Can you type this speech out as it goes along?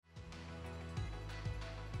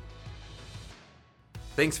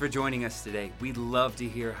Thanks for joining us today. We'd love to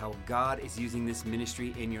hear how God is using this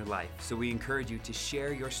ministry in your life, so we encourage you to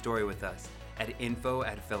share your story with us at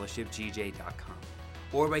info@fellowshipgj.com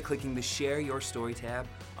or by clicking the Share Your Story tab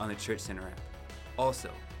on the Church Center app.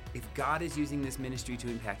 Also, if God is using this ministry to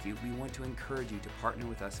impact you, we want to encourage you to partner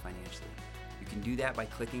with us financially. You can do that by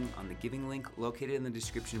clicking on the giving link located in the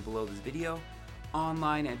description below this video,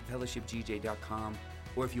 online at fellowshipgj.com,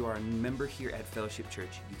 or if you are a member here at Fellowship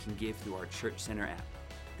Church, you can give through our Church Center app.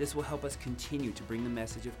 This will help us continue to bring the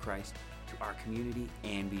message of Christ to our community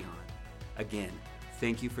and beyond. Again,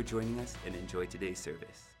 thank you for joining us and enjoy today's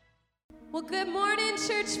service. Well, good morning,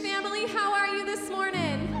 church family. How are you this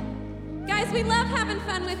morning? Guys, we love having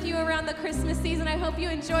fun with you around the Christmas season. I hope you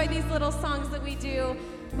enjoy these little songs that we do.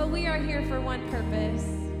 But we are here for one purpose,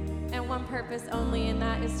 and one purpose only, and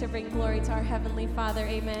that is to bring glory to our Heavenly Father.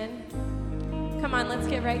 Amen. Come on, let's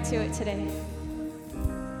get right to it today.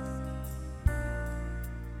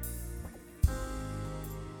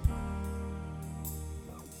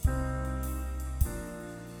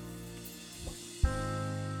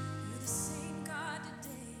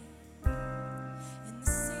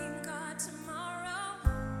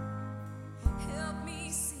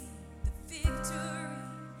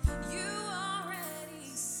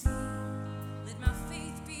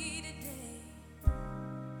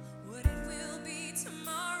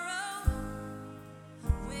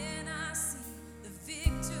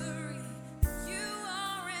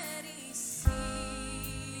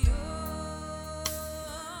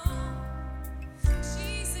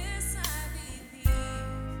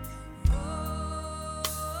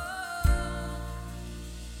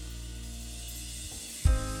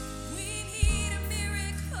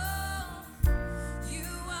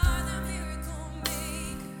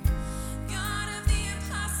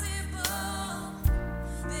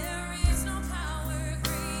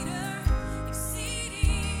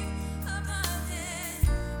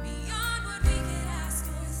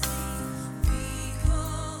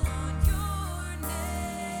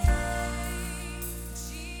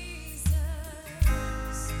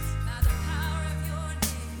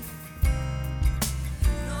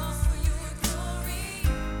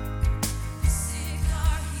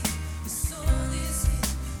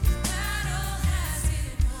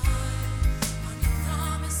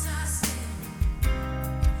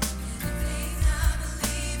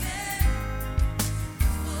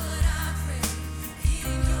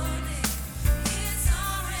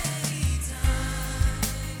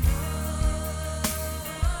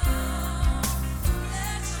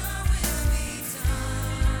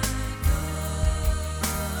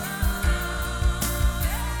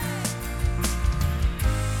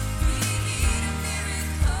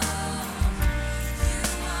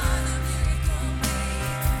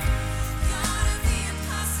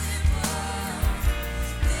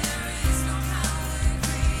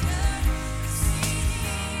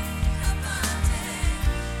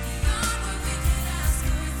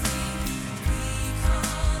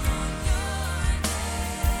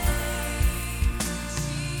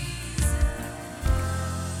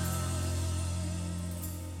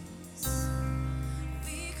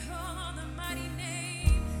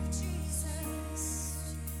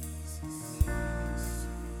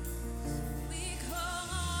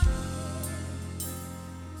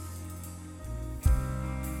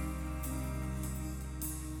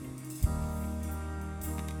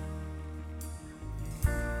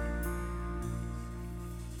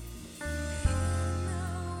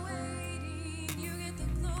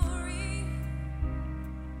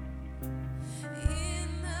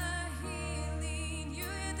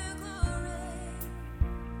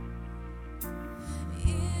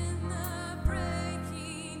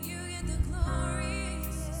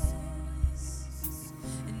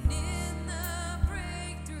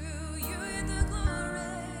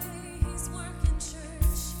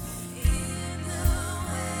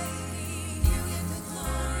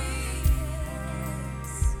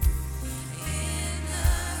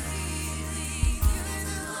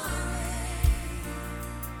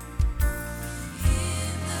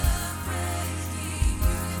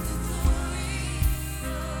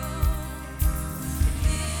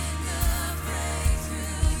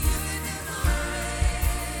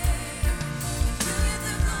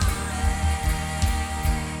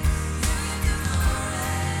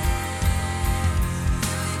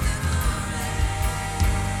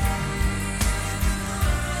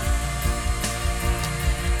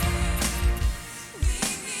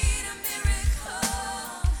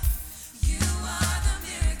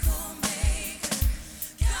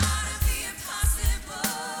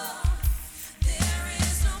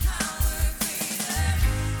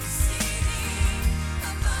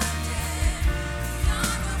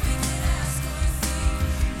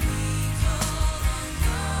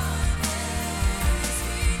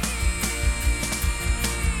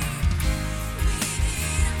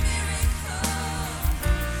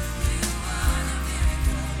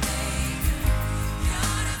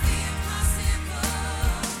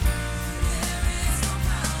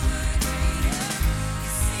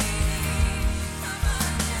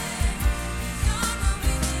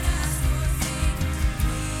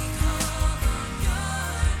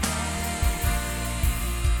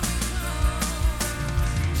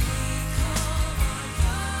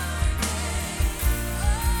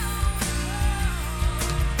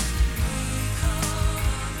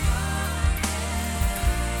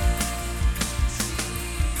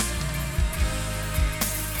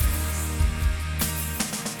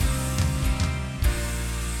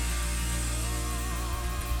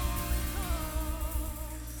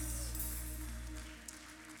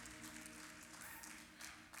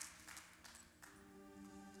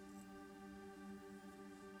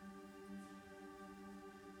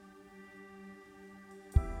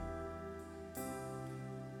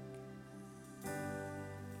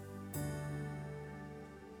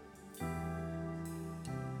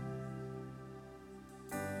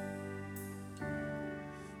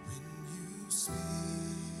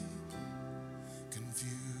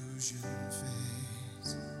 confusion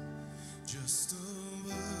fades, just a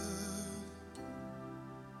word,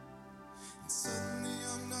 and suddenly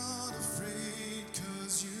I'm not afraid,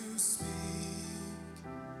 'cause you speak,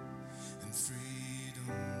 and freedom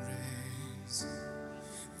reigns.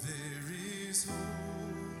 There is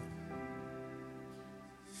hope,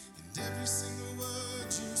 and every single word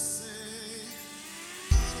you say,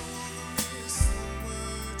 I don't wanna miss the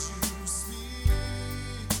word you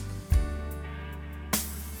speak,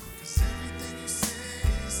 'cause everything you say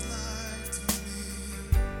is life to me.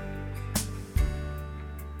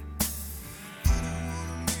 I don't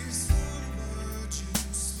wanna miss one word you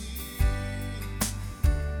speak.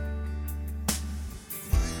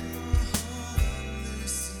 Quiet my heart, I'm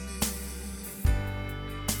listening.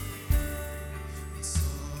 When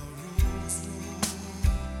sorrows roll,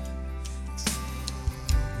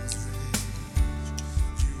 troubles rage,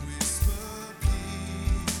 you whisper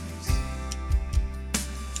peace.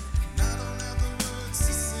 And I don't have the words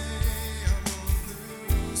to say, I won't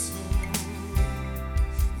lose hope.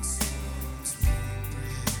 And storms won't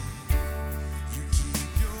break, you keep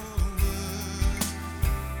your word.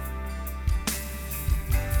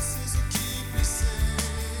 Promises will keep me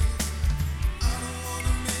safe. I don't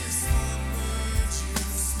wanna miss one word you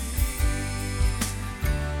speak,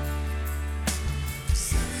 'cause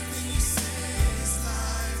everything you say is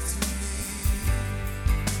life to me.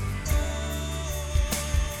 Oh,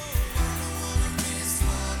 I don't wanna miss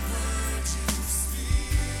one word you speak.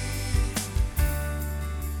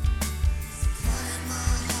 Quiet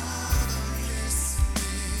my heart, I'm listening.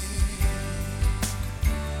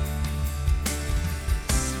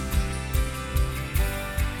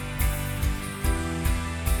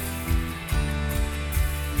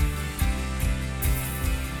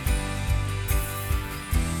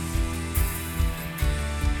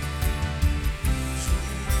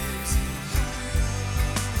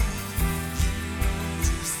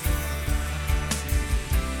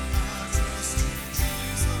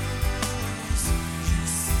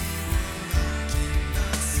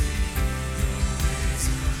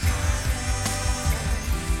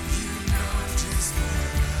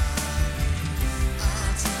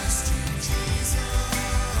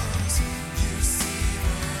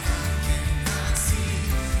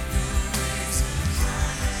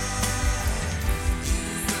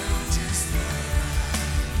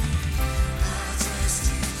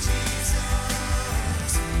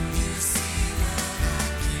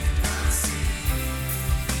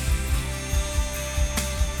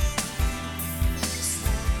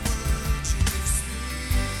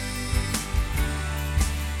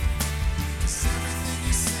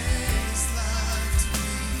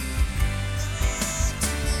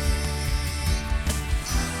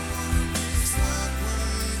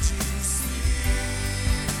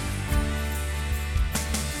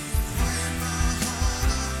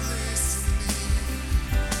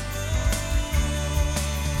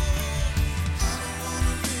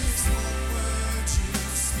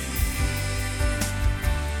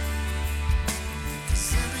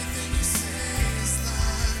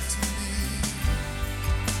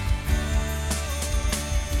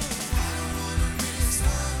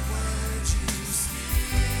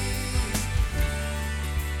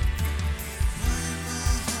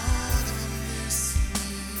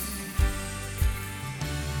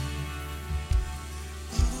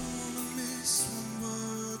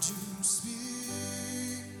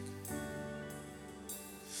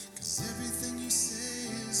 Everything you say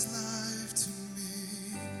is life to me.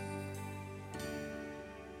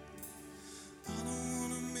 I don't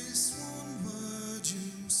wanna miss one word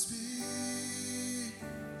you speak.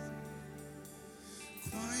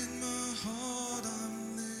 Quiet my heart, I'm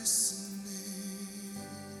listening.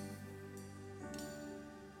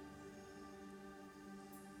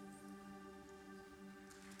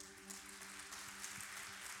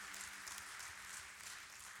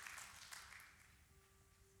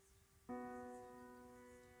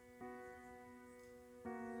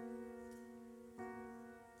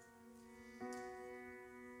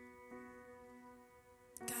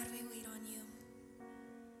 God, we wait on you.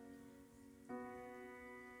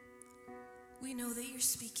 We know that you're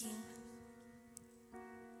speaking,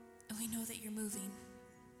 and we know that you're moving.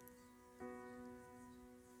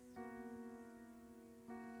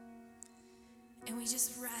 And we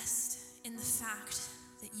just rest in the fact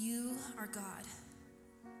that you are God.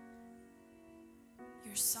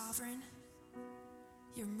 You're sovereign,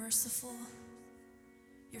 you're merciful,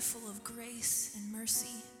 you're full of grace and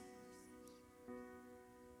mercy.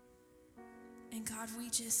 And God, we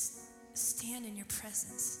just stand in your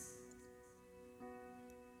presence.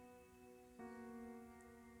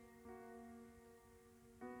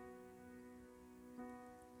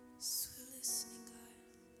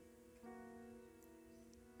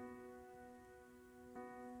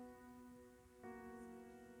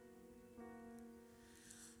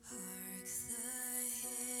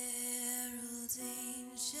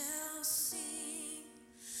 angels sing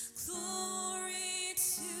glory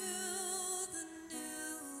to the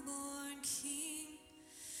newborn King.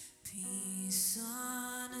 Peace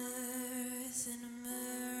on earth and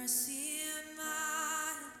mercy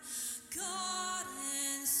mild, God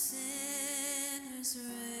and sinners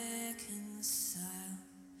reconcile.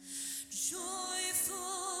 Joyful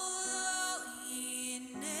all ye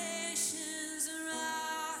nations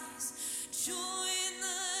arise, join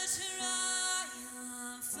the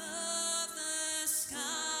triumphant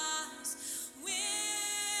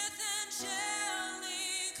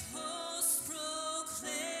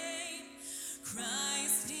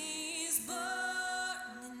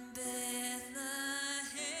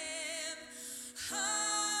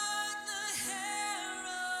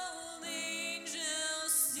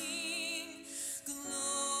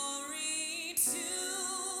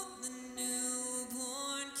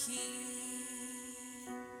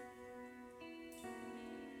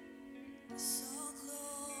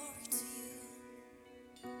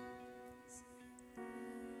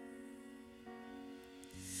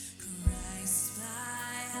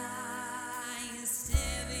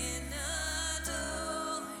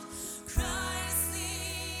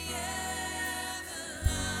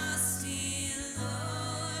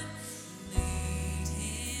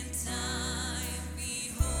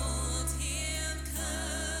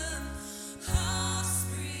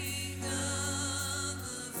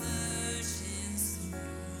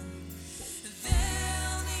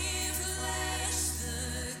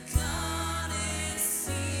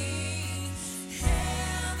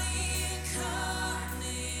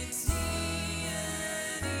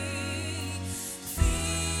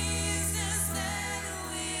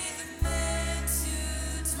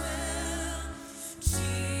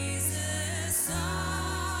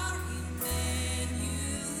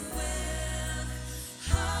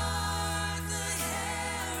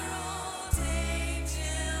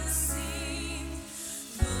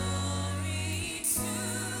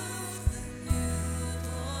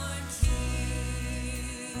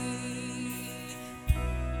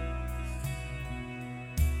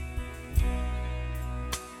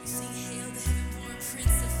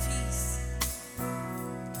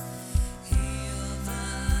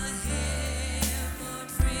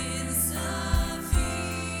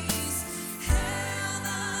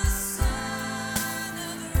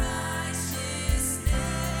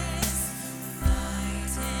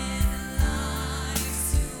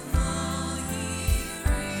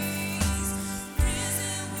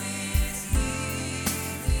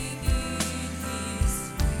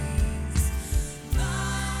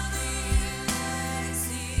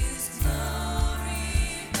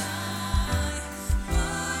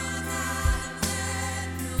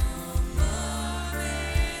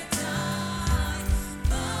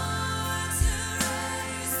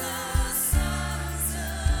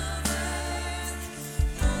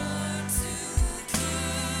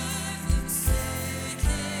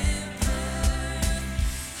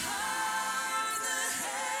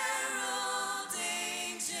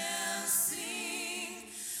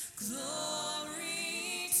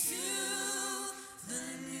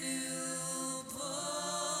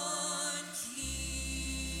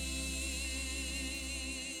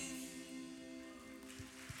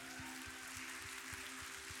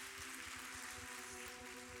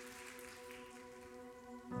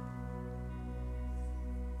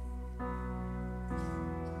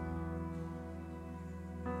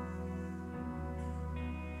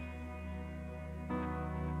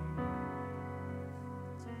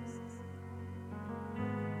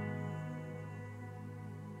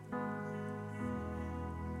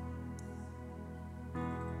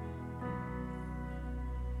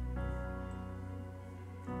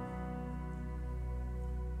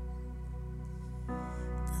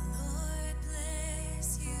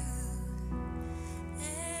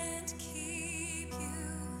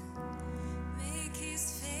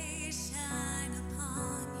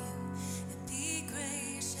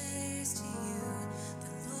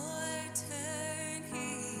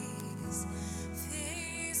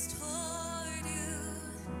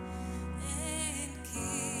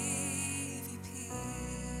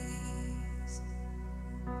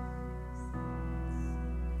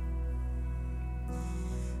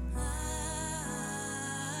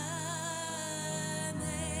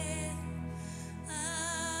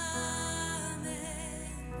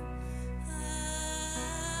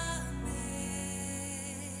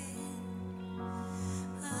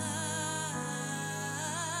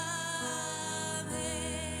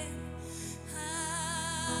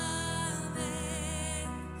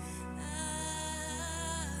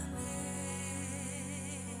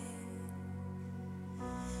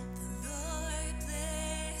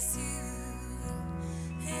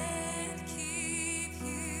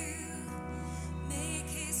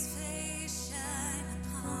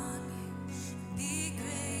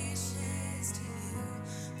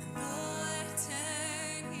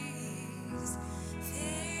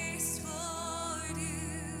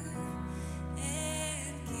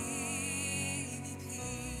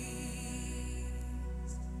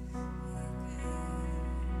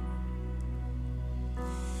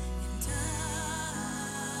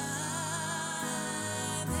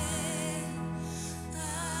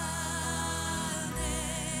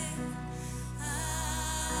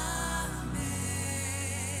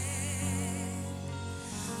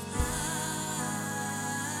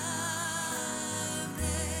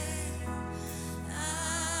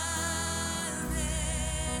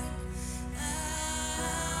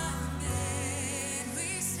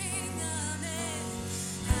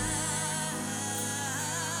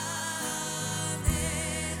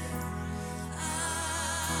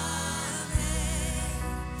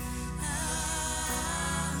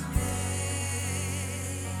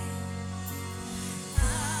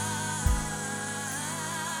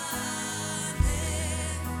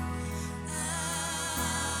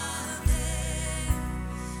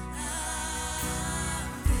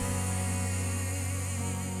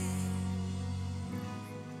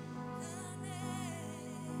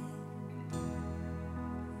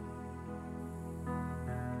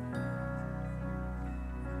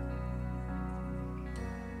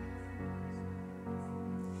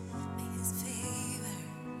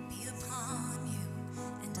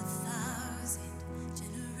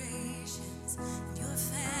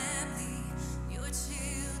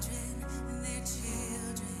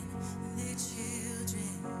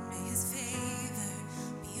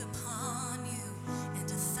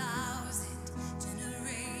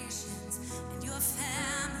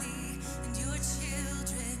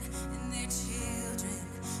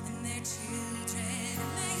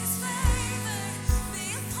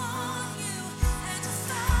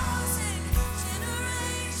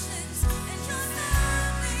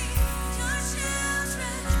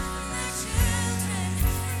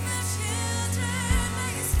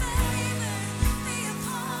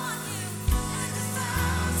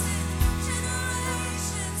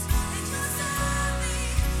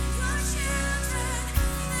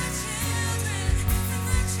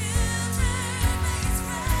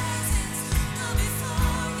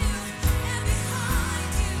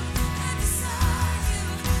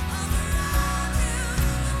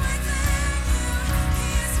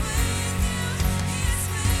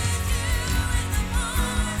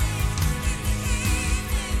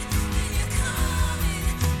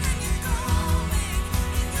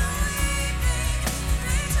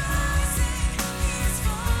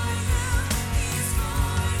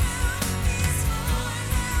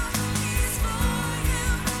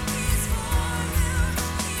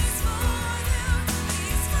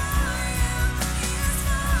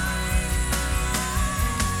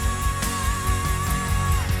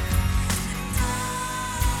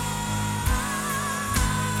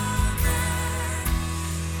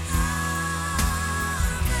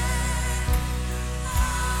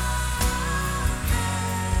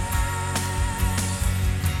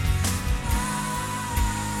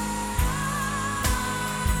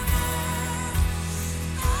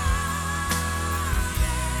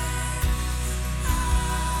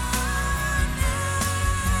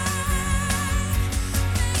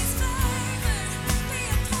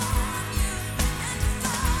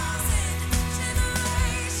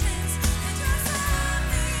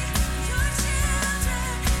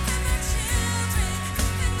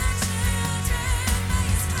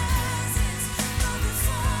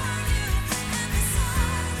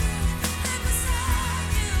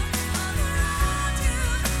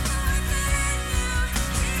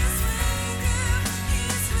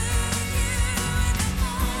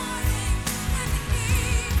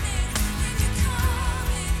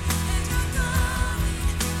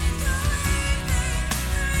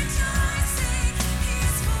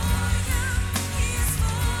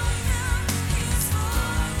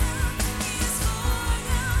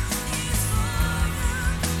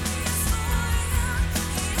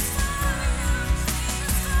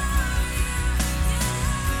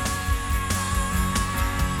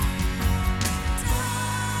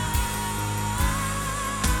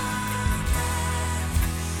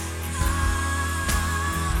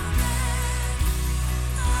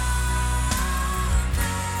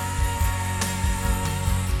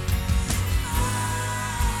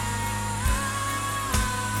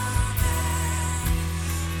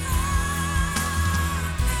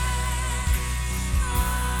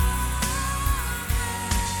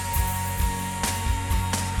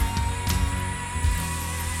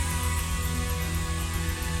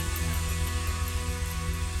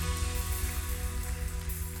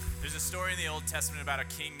story in the Old Testament about a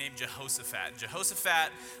king named Jehoshaphat.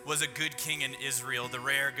 Jehoshaphat was a good king in Israel, the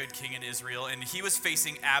rare good king in Israel, and he was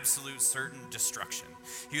facing absolute certain destruction.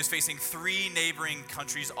 He was facing 3 neighboring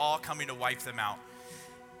countries all coming to wipe them out.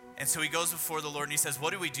 And so he goes before the Lord and he says,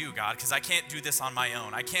 what do we do, God? Because I can't do this on my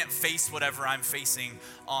own. I can't face whatever I'm facing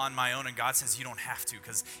on my own. And God says, you don't have to,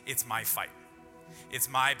 because it's my fight. It's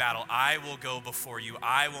my battle. I will go before you.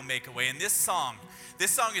 I will make a way. And this song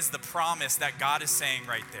is the promise that God is saying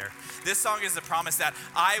right there. This song is the promise that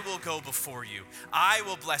I will go before you. I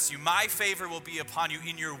will bless you. My favor will be upon you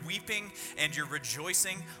in your weeping and your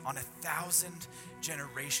rejoicing on 1,000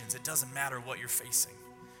 generations. It doesn't matter what you're facing,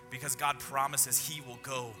 because God promises he will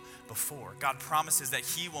go before. God promises that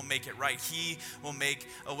he will make it right. He will make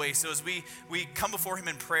a way. So as we come before him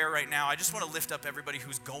in prayer right now, I just want to lift up everybody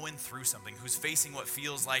who's going through something, who's facing what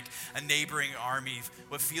feels like a neighboring army,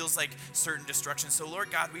 what feels like certain destruction. So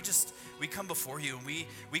Lord God, we come before you and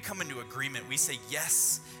we come into agreement. We say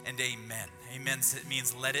yes and amen. Amen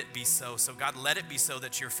means let it be so. So God, let it be so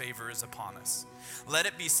that your favor is upon us. Let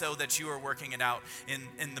it be so that you are working it out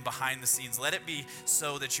in the behind the scenes. Let it be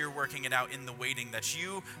so that you're working it out in the waiting, that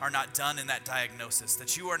you are not done in that diagnosis,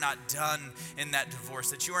 that you are not done in that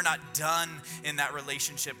divorce, that you are not done in that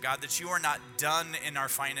relationship, God, that you are not done in our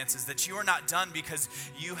finances, that you are not done because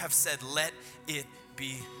you have said, let it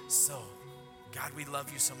be so. God, we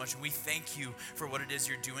love you so much, and we thank you for what it is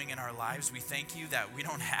you're doing in our lives. We thank you that we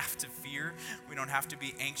don't have to fear, we don't have to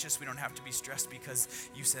be anxious, we don't have to be stressed, because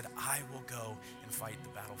you said, I will go and fight the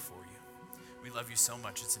battle for you. We love you so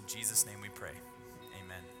much. It's in Jesus' name we pray.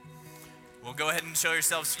 Amen. Well, go ahead and show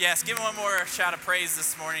yourselves. Yes, give him one more shout of praise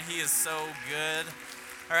this morning. He is so good.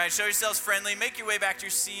 All right, show yourselves friendly. Make your way back to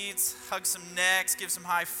your seats. Hug some necks. Give some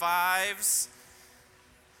high fives.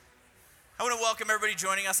 I want to welcome everybody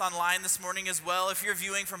joining us online this morning as well. If you're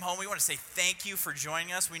viewing from home, we want to say thank you for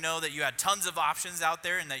joining us. We know that you had tons of options out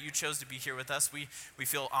there and that you chose to be here with us. We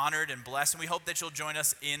feel honored and blessed, and we hope that you'll join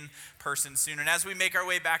us in person soon. And as we make our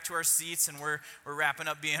way back to our seats and we're wrapping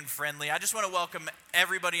up being friendly, I just want to welcome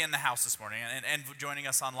everybody in the house this morning and joining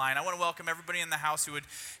us online. I want to welcome everybody in the house who would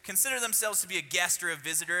consider themselves to be a guest or a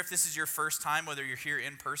visitor. If this is your first time, whether you're here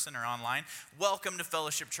in person or online, welcome to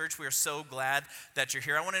Fellowship Church. We are so glad that you're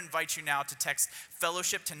here. I want to invite you now to text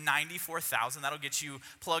Fellowship to 94,000. That'll get you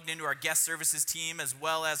plugged into our guest services team as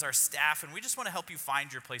well as our staff, and we just want to help you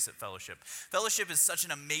find your place at Fellowship. Fellowship is such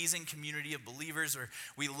an amazing community of believers where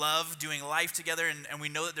we love doing life together, and we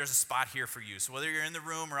know that there's a spot here for you. So whether you're in the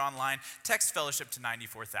room or online, text Fellowship to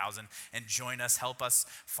 94,000 and join us. Help us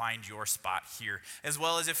find your spot here. As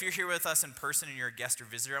well as if you're here with us in person and you're a guest or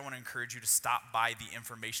visitor, I want to encourage you to stop by the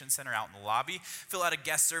information center out in the lobby. Fill out a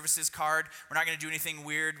guest services card. We're not going to do anything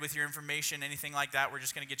weird with your information, anything like that. We're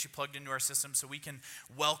just going to get you plugged into our system so we can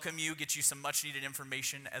welcome you, get you some much needed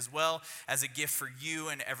information as well as a gift for you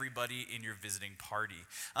and everybody in your visiting party.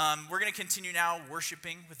 We're going to continue now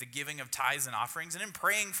worshiping with the giving of tithes and offerings, and in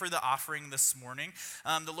praying for the offering this morning,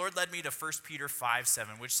 the Lord led me to 1 Peter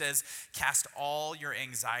 5:7, which says, cast all your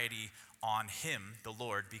anxiety on him, the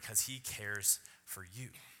Lord, because he cares for you.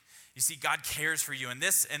 You see, God cares for you. In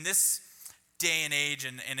this day and age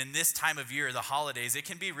and in this time of year, the holidays, it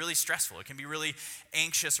can be really stressful. It can be really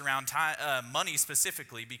anxious around money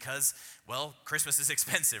specifically because, well, Christmas is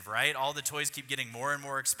expensive, right? All the toys keep getting more and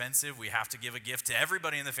more expensive. We have to give a gift to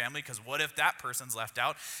everybody in the family because what if that person's left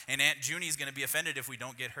out? And Aunt Junie's going to be offended if we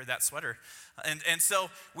don't get her that sweater. And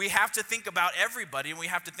so we have to think about everybody, and we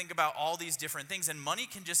have to think about all these different things, and money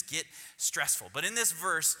can just get stressful. But in this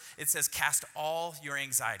verse, it says, cast all your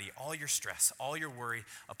anxiety, all your stress, all your worry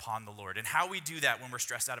upon the Lord. And how we do that when we're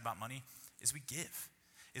stressed out about money is we give.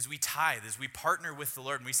 Is we tithe, is we partner with the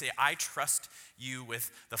Lord, and we say, I trust you with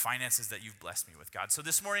the finances that you've blessed me with, God. So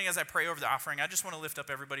this morning, as I pray over the offering, I just want to lift up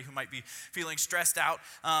everybody who might be feeling stressed out.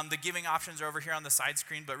 The giving options are over here on the side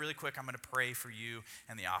screen, but really quick, I'm going to pray for you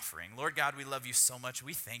and the offering. Lord God, we love you so much.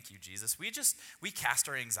 We thank you, Jesus. We cast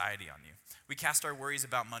our anxiety on you. We cast our worries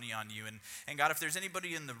about money on you. And God, if there's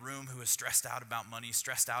anybody in the room who is stressed out about money,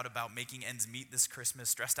 stressed out about making ends meet this Christmas,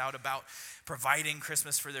 stressed out about providing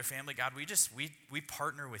Christmas for their family, God, we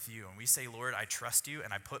partner with you, and we say, Lord, I trust you,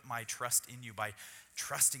 and I put my trust in you by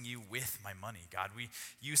trusting you with my money. God,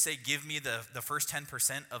 you say, give me the first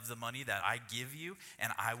 10% of the money that I give you,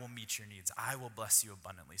 and I will meet your needs. I will bless you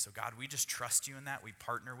abundantly. So God, we just trust you in that. We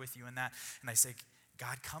partner with you in that. And I say,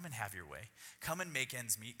 God, come and have your way. Come and make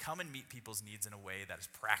ends meet. Come and meet people's needs in a way that is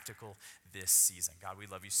practical this season. God, we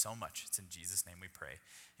love you so much. It's in Jesus' name we pray.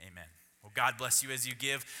 Amen. Well, God bless you as you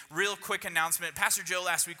give. Real quick announcement. Pastor Joe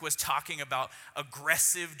last week was talking about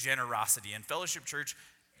aggressive generosity. And Fellowship Church,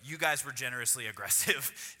 you guys were generously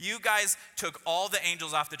aggressive. You guys took all the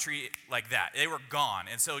angels off the tree like that. They were gone.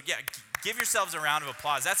 And so, yeah, give yourselves a round of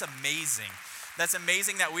applause. That's amazing. That's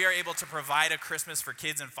amazing that we are able to provide a Christmas for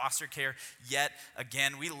kids in foster care yet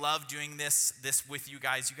again. We love doing this with you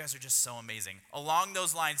guys. You guys are just so amazing. Along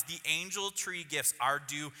those lines, the angel tree gifts are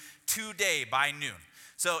due today by noon.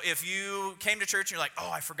 So if you came to church and you're like, oh,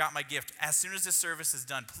 I forgot my gift, as soon as this service is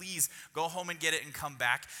done, please go home and get it and come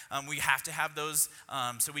back. We have to have those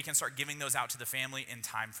so we can start giving those out to the family in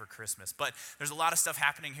time for Christmas. But there's a lot of stuff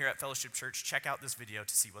happening here at Fellowship Church. Check out this video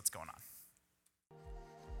to see what's going on.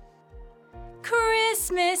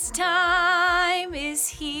 Christmas time is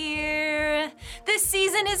here. This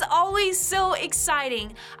season is always so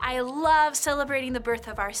exciting. I love celebrating the birth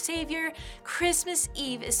of our Savior. Christmas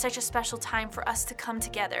Eve is such a special time for us to come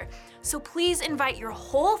together. So please invite your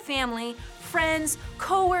whole family, friends,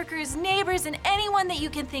 co-workers, neighbors, and anyone that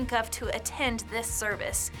you can think of to attend this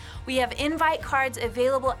service. We have invite cards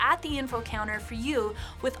available at the info counter for you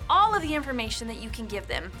with all of the information that you can give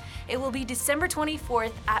them. It will be December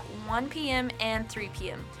 24th at 1 p.m. and 3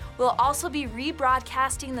 p.m. We'll also be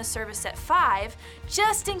rebroadcasting the service at 5,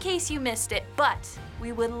 just in case you missed it, but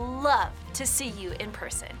we would love to see you in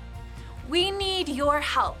person. We need your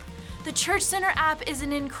help. The Church Center app is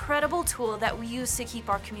an incredible tool that we use to keep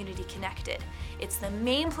our community connected. It's the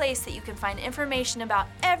main place that you can find information about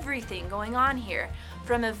everything going on here,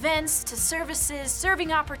 from events to services,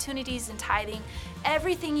 serving opportunities, and tithing.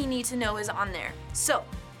 Everything you need to know is on there. So,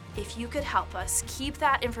 if you could help us keep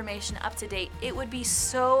that information up to date, it would be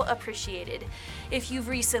so appreciated. If you've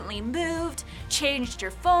recently moved, changed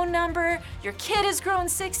your phone number, your kid has grown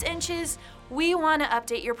 6 inches, we want to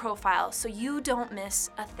update your profile so you don't miss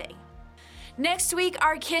a thing. Next week,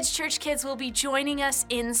 our Kids Church kids will be joining us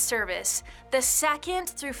in service. The 2nd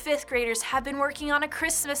through 5th graders have been working on a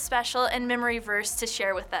Christmas special and memory verse to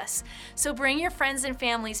share with us. So bring your friends and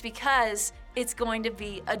families because it's going to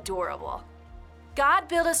be adorable. God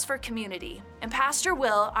built us for community, and Pastor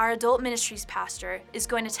Will, our adult ministries pastor, is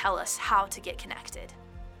going to tell us how to get connected.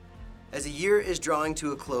 As the year is drawing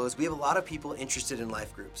to a close, we have a lot of people interested in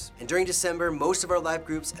life groups. And during December, most of our life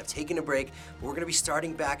groups have taken a break, but we're going to be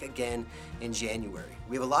starting back again in January.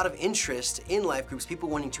 We have a lot of interest in life groups, people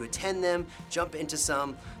wanting to attend them, jump into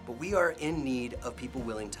some, but we are in need of people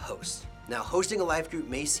willing to host. Now, hosting a life group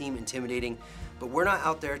may seem intimidating, but we're not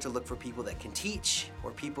out there to look for people that can teach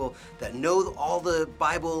or people that know all the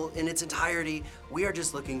Bible in its entirety. We are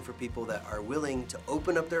just looking for people that are willing to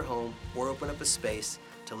open up their home or open up a space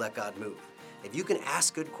to let God move. If you can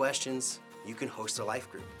ask good questions, you can host a life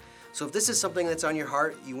group. So if this is something that's on your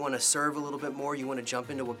heart, you want to serve a little bit more, you want to jump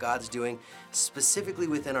into what God's doing, specifically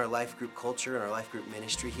within our life group culture and our life group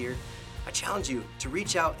ministry here, I challenge you to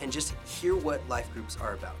reach out and just hear what life groups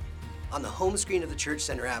are about. On the home screen of the Church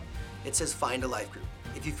Center app, it says Find a Life Group.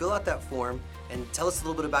 If you fill out that form and tell us a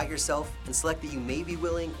little bit about yourself and select that you may be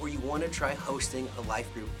willing or you want to try hosting a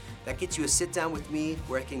life group, that gets you a sit down with me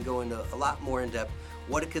where I can go into a lot more in depth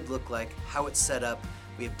what it could look like, how it's set up.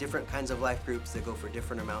 We have different kinds of life groups that go for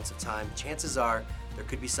different amounts of time. Chances are there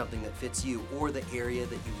could be something that fits you or the area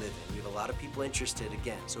that you live in. We have a lot of people interested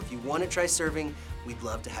again. So if you want to try serving, we'd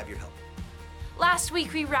love to have your help. Last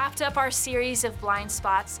week, we wrapped up our series of blind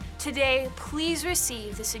spots. Today, please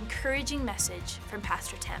receive this encouraging message from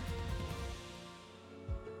Pastor Tim.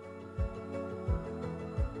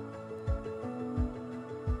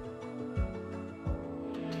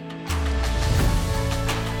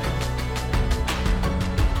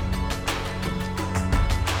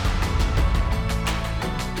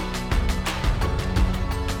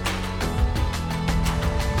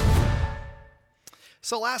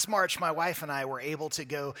 So last March, my wife and I were able to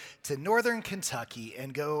go to northern Kentucky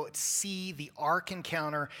and go see the Ark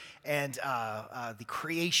Encounter and the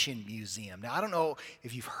Creation Museum. Now, I don't know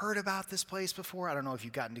if you've heard about this place before. I don't know if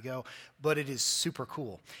you've gotten to go, but it is super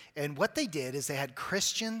cool. And what they did is they had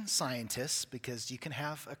Christian scientists, because you can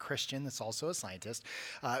have a Christian that's also a scientist,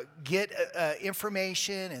 get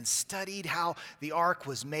information and studied how the Ark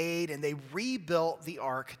was made, and they rebuilt the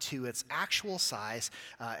Ark to its actual size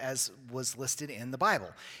as was listed in the Bible.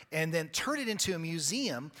 And then turn it into a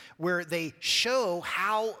museum where they show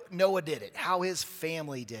how Noah did it, how his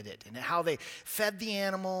family did it, and how they fed the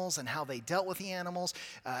animals and how they dealt with the animals.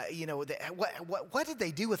 What did they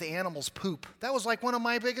do with the animals' poop? That was like one of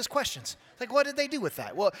my biggest questions. Like, what did they do with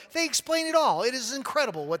that? Well, they explain it all. It is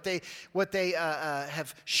incredible what they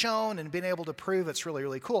have shown and been able to prove. It's really,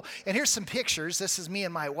 really cool. And here's some pictures. This is me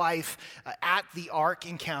and my wife at the Ark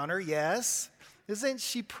Encounter. Yes. Isn't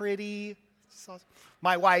she pretty?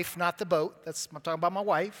 My wife, not the boat. I'm talking about my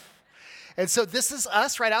wife. And so this is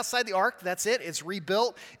us right outside the ark. That's it. It's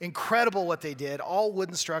rebuilt. Incredible what they did. All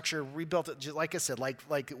wooden structure, rebuilt it, just like I said, like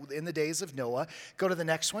in the days of Noah. Go to the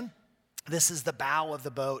next one. This is the bow of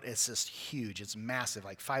the boat. It's just huge. It's massive,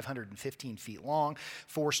 like 515 feet long,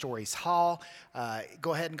 4 stories tall.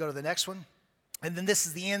 Go ahead and go to the next one. And then this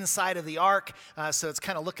is the inside of the ark, so it's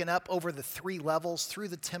kind of looking up over the 3 levels through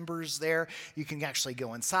the timbers there. You can actually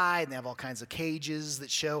go inside, and they have all kinds of cages that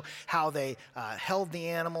show how they held the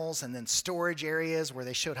animals, and then storage areas where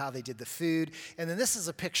they showed how they did the food. And then this is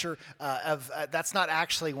a picture that's not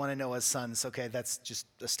actually one of Noah's sons, okay? That's just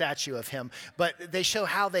a statue of him. But they show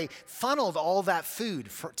how they funneled all that food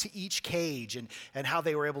to each cage and how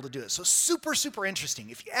they were able to do it. So super, super interesting.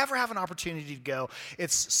 If you ever have an opportunity to go,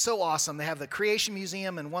 it's so awesome. They have the Creation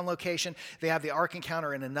Museum in one location. They have the Ark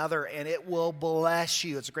Encounter in another, and it will bless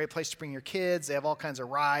you. It's a great place to bring your kids. They have all kinds of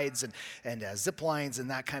rides and zip lines and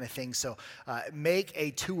that kind of thing. So make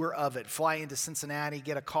a tour of it. Fly into Cincinnati,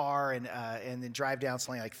 get a car, and then drive down. It's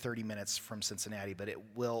only like 30 minutes from Cincinnati, but it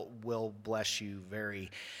will bless you very,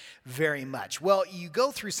 very much. Well, you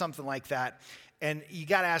go through something like that, and you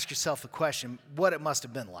got to ask yourself the question, what it must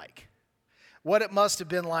have been like. What it must have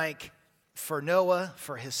been like for Noah,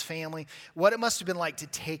 for his family, what it must have been like to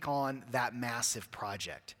take on that massive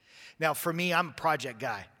project. Now, for me, I'm a project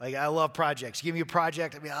guy. Like, I love projects. Give me a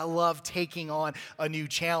project. I mean, I love taking on a new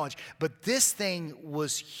challenge. But this thing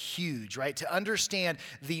was huge, right? To understand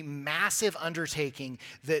the massive undertaking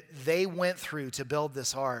that they went through to build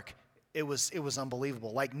this ark, it was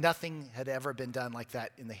unbelievable. Like nothing had ever been done like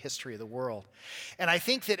that in the history of the world. And I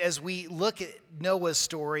think that as we look at Noah's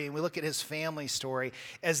story and we look at his family's story,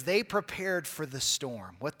 as they prepared for the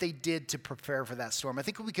storm, what they did to prepare for that storm, I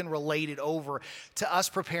think we can relate it over to us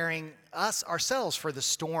preparing ourselves for the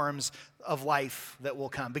storms of life that will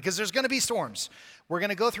come. Because there's going to be storms. We're going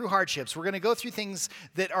to go through hardships. We're going to go through things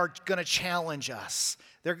that are going to challenge us.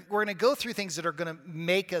 We're going to go through things that are going to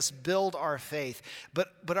make us build our faith.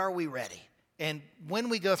 But are we ready? And when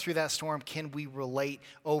we go through that storm, can we relate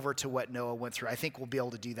over to what Noah went through? I think we'll be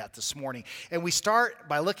able to do that this morning. And we start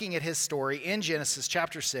by looking at his story in Genesis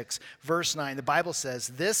chapter 6, verse 9. The Bible says,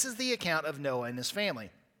 "This is the account of Noah and his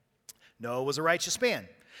family. Noah was a righteous man,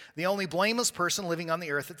 the only blameless person living on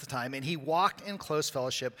the earth at the time, and he walked in close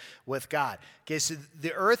fellowship with God." Okay, so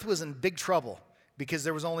the earth was in big trouble because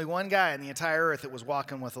there was only one guy on the entire earth that was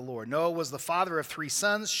walking with the Lord. Noah was the father of 3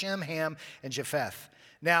 sons, Shem, Ham, and Japheth.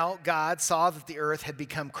 Now God saw that the earth had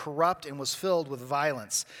become corrupt and was filled with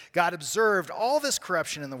violence. God observed all this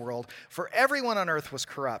corruption in the world, for everyone on earth was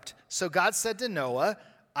corrupt. So God said to Noah,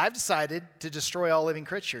 "I've decided to destroy all living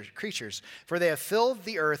creatures, for they have filled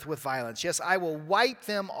the earth with violence. Yes, I will wipe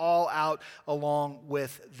them all out along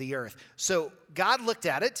with the earth." So God looked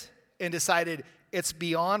at it and decided it's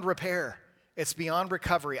beyond repair. It's beyond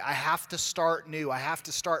recovery. I have to start new. I have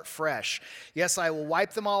to start fresh. Yes, I will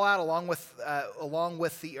wipe them all out along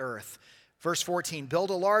with the earth. Verse 14, "Build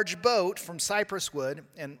a large boat from cypress wood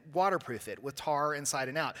and waterproof it with tar inside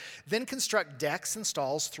and out. Then construct decks and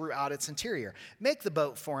stalls throughout its interior. Make the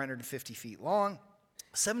boat 450 feet long,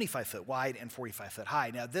 75 foot wide, and 45 foot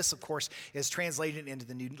high." Now, this, of course, is translated into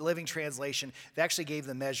the New Living Translation. They actually gave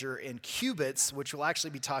the measure in cubits, which we'll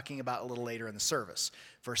actually be talking about a little later in the service.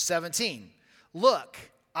 Verse 17, "Look,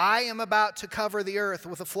 I am about to cover the earth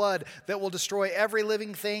with a flood that will destroy every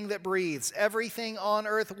living thing that breathes. Everything on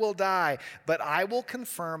earth will die, but I will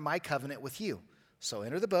confirm my covenant with you. So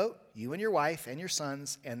enter the boat, you and your wife and your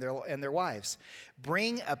sons and their wives.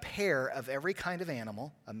 Bring a pair of every kind of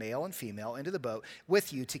animal, a male and female, into the boat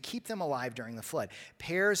with you to keep them alive during the flood.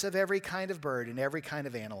 Pairs of every kind of bird and every kind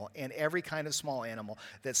of animal and every kind of small animal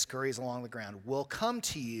that scurries along the ground will come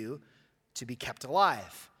to you to be kept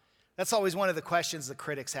alive." That's always one of the questions the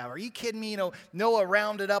critics have. Are you kidding me? Noah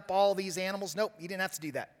rounded up all these animals. Nope, he didn't have to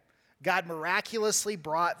do that. God miraculously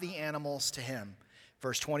brought the animals to him.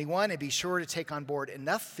 Verse 21, "And be sure to take on board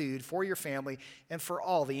enough food for your family and for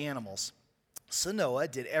all the animals." So Noah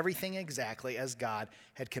did everything exactly as God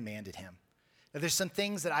had commanded him. Now, there's some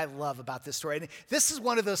things that I love about this story. And this is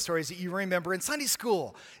one of those stories that you remember in Sunday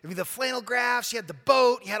school. I mean, the flannel graphs, you had the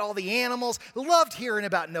boat, you had all the animals. Loved hearing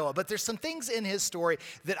about Noah. But there's some things in his story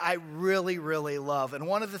that I really, really love. And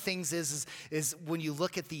one of the things is when you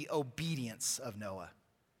look at the obedience of Noah.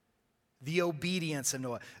 The obedience of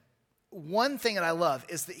Noah. One thing that I love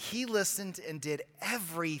is that he listened and did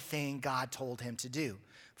everything God told him to do.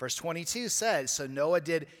 Verse 22 says, "So Noah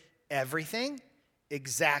did everything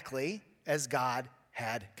exactly as God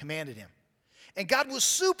had commanded him." And God was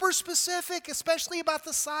super specific, especially about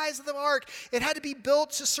the size of the ark. It had to be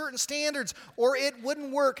built to certain standards or it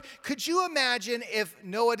wouldn't work. Could you imagine if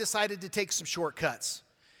Noah decided to take some shortcuts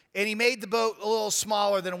And he made the boat a little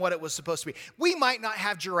smaller than what it was supposed to be. We might not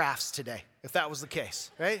have giraffes today if that was the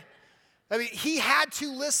case, right? I mean, he had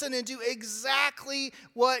to listen and do exactly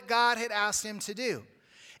what God had asked him to do.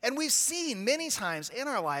 And we've seen many times in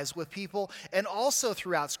our lives with people and also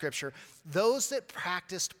throughout Scripture, those that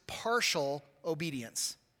practiced partial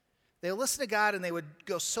obedience. They would listen to God and they would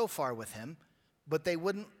go so far with him, but they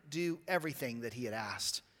wouldn't do everything that he had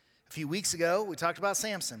asked. A few weeks ago, we talked about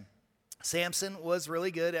Samson. Samson was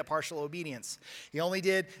really good at partial obedience. He only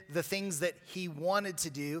did the things that he wanted to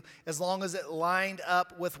do as long as it lined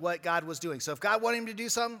up with what God was doing. So if God wanted him to do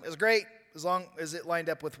something, it was great as long as it lined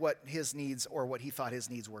up with what his needs or what he thought his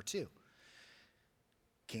needs were too.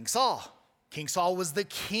 King Saul. King Saul was the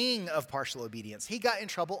king of partial obedience. He got in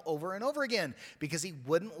trouble over and over again because he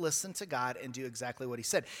wouldn't listen to God and do exactly what he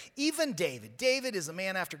said. Even David. David is a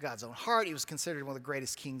man after God's own heart. He was considered one of the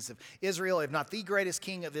greatest kings of Israel, if not the greatest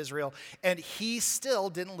king of Israel, and he still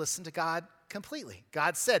didn't listen to God completely.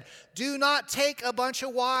 God said, do not take a bunch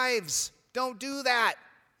of wives. Don't do that.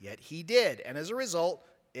 Yet he did, and as a result,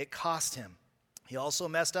 it cost him. He also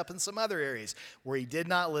messed up in some other areas where he did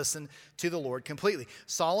not listen to the Lord completely.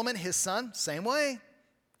 Solomon, his son, same way,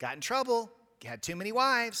 got in trouble. He had too many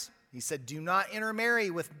wives. He said, do not intermarry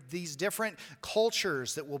with these different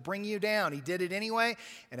cultures that will bring you down. He did it anyway,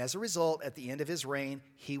 and as a result, at the end of his reign,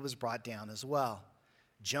 he was brought down as well.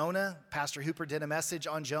 Jonah, Pastor Hooper did a message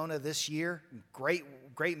on Jonah this year. Great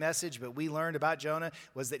message, but we learned about Jonah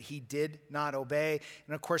was that he did not obey.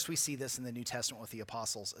 And of course, we see this in the New Testament with the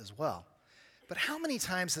apostles as well. But how many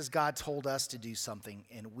times has God told us to do something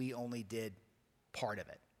and we only did part of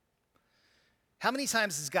it? How many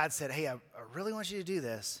times has God said, hey, I really want you to do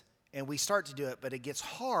this, and we start to do it, but it gets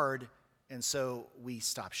hard, and so we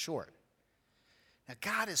stop short? Now,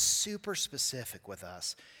 God is super specific with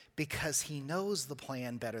us because he knows the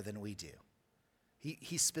plan better than we do.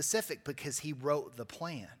 He's specific because he wrote the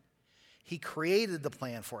plan. He created the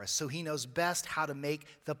plan for us, so he knows best how to make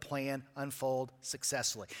the plan unfold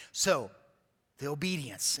successfully. So, the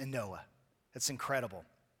obedience in Noah. That's incredible.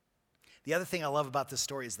 The other thing I love about this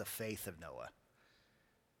story is the faith of Noah.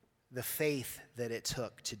 The faith that it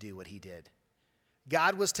took to do what he did.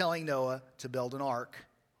 God was telling Noah to build an ark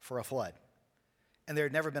for a flood. And there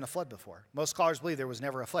had never been a flood before. Most scholars believe there was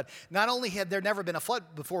never a flood. Not only had there never been a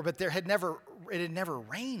flood before, but it had never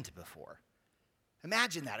rained before.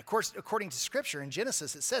 Imagine that. Of course, according to Scripture in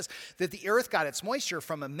Genesis, it says that the earth got its moisture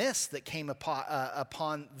from a mist that came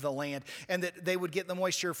upon the land, and that they would get the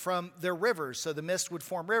moisture from their rivers. So the mist would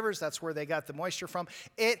form rivers. That's where they got the moisture from.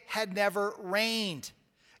 It had never rained.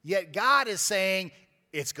 Yet God is saying,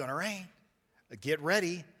 it's going to rain. Get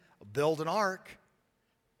ready. Build an ark.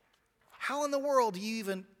 How in the world do you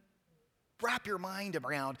even wrap your mind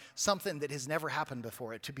around something that has never happened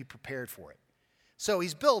before to be prepared for it? So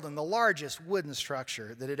he's building the largest wooden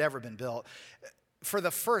structure that had ever been built for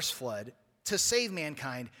the first flood to save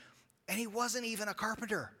mankind, and he wasn't even a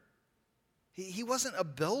carpenter. He wasn't a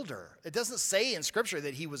builder. It doesn't say in Scripture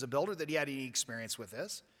that he was a builder, that he had any experience with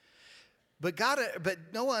this. But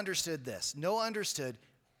Noah understood this. Noah understood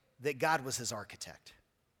that God was his architect.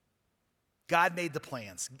 God made the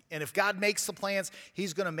plans. And if God makes the plans,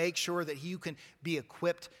 he's going to make sure that you can be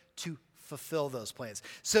equipped to fulfill those plans.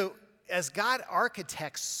 So as God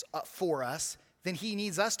architects for us, then he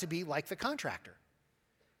needs us to be like the contractor.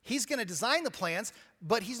 He's going to design the plans,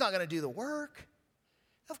 but he's not going to do the work.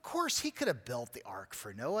 Of course, he could have built the ark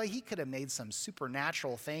for Noah. He could have made some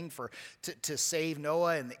supernatural thing to save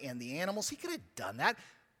Noah and the animals. He could have done that,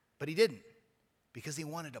 but he didn't, because he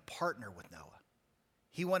wanted to partner with Noah.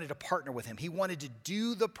 He wanted to partner with him. He wanted to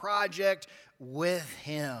do the project with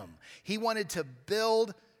him. He wanted to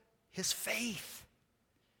build his faith.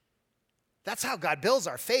 That's how God builds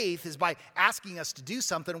our faith, is by asking us to do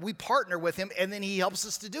something. We partner with him, and then he helps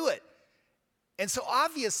us to do it. And so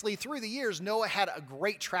obviously through the years, Noah had a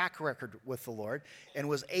great track record with the Lord and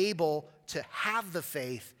was able to have the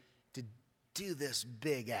faith to do this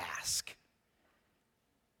big ask.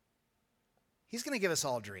 He's going to give us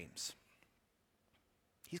all dreams.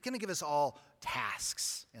 He's going to give us all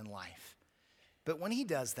tasks in life. But when he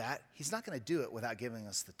does that, he's not going to do it without giving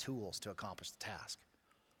us the tools to accomplish the task.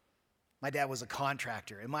 My dad was a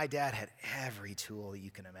contractor, and my dad had every tool that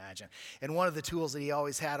you can imagine. And one of the tools that he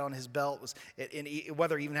always had on his belt was,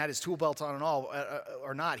 whether he even had his tool belt on and all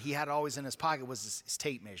or not, he had it always in his pocket, was his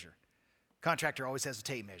tape measure. Contractor always has a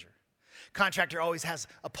tape measure. Contractor always has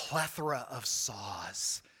a plethora of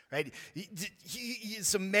saws, right?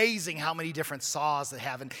 It's amazing how many different saws they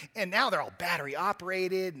have. And now they're all battery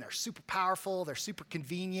operated, and they're super powerful, they're super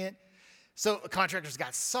convenient. So a contractor's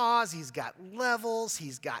got saws, he's got levels,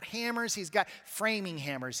 he's got hammers, he's got framing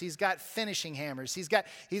hammers, he's got finishing hammers, he's got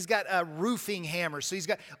roofing hammers. So he's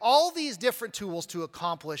got all these different tools to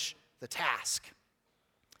accomplish the task.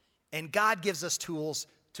 And God gives us tools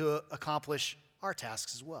to accomplish our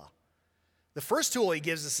tasks as well. The first tool he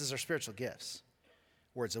gives us is our spiritual gifts.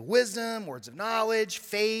 Words of wisdom, words of knowledge,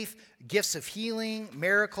 faith, gifts of healing,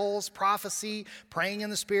 miracles, prophecy, praying in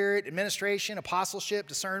the Spirit, administration, apostleship,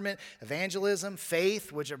 discernment, evangelism,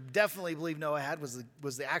 faith, which I definitely believe Noah had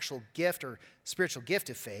was the actual gift or spiritual gift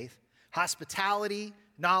of faith, hospitality,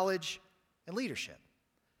 knowledge, and leadership.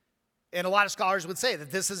 And a lot of scholars would say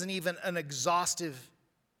that this isn't even an exhaustive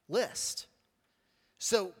list.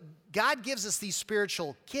 So God gives us these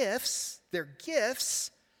spiritual gifts, they're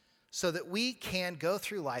gifts, so that we can go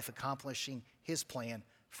through life accomplishing his plan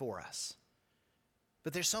for us.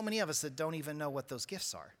 But there's so many of us that don't even know what those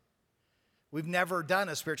gifts are. We've never done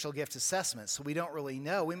a spiritual gift assessment, so we don't really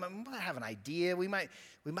know. We might have an idea. We might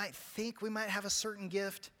think we might have a certain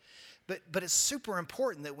gift, but it's super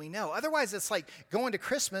important that we know. Otherwise, it's like going to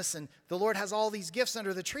Christmas and the Lord has all these gifts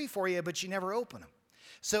under the tree for you, but you never open them.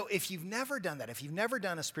 So if you've never done that, if you've never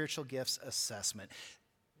done a spiritual gifts assessment,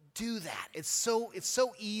 do that. It's so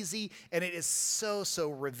easy, and it is so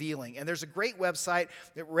revealing. And there's a great website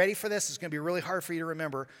that, ready for this, it's going to be really hard for you to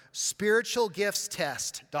remember,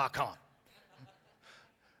 spiritualgiftstest.com.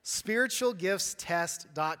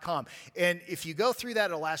 spiritualgiftstest.com. And if you go through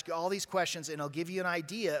that, it'll ask you all these questions, and it'll give you an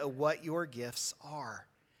idea of what your gifts are.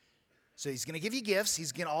 So he's going to give you gifts.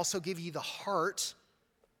 He's going to also give you the heart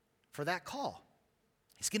for that call.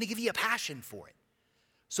 He's going to give you a passion for it.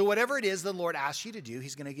 So whatever it is the Lord asks you to do,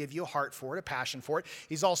 he's going to give you a heart for it, a passion for it.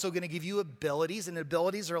 He's also going to give you abilities, and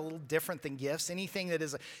abilities are a little different than gifts. Anything that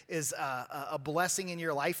is a blessing in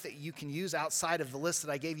your life that you can use outside of the list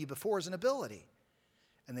that I gave you before is an ability.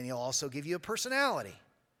 And then he'll also give you a personality.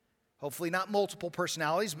 Hopefully not multiple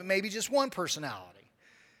personalities, but maybe just one personality.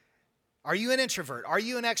 Are you an introvert? Are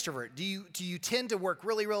you an extrovert? Do you tend to work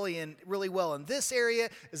really well in this area?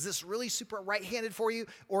 Is this really super right-handed for you,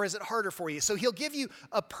 or is it harder for you? So he'll give you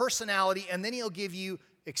a personality, and then he'll give you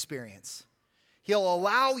experience. He'll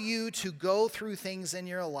allow you to go through things in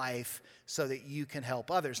your life so that you can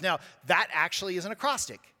help others. Now, that actually is an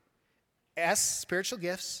acrostic. S, spiritual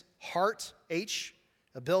gifts, heart, H,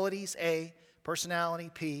 abilities, A,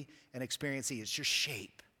 personality, P, and experience, E. It's your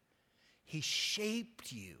shape. He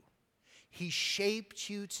shaped you. He shaped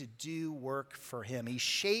you to do work for him. He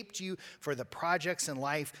shaped you for the projects in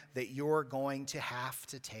life that you're going to have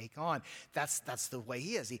to take on. That's the way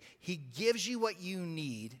he is. He gives you what you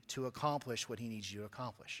need to accomplish what he needs you to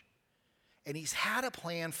accomplish. And he's had a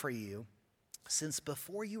plan for you since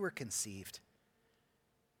before you were conceived.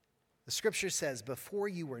 The scripture says, before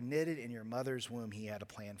you were knitted in your mother's womb, he had a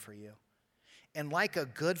plan for you. And like a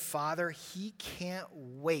good father, he can't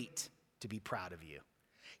wait to be proud of you.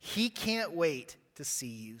 He can't wait to see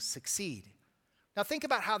you succeed. Now think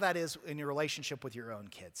about how that is in your relationship with your own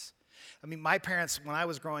kids. I mean, my parents, when I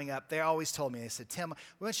was growing up, they always told me, they said, Tim,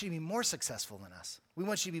 we want you to be more successful than us. We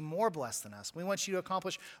want you to be more blessed than us. We want you to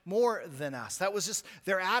accomplish more than us. That was just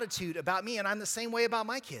their attitude about me, and I'm the same way about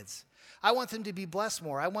my kids. I want them to be blessed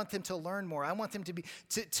more. I want them to learn more. I want them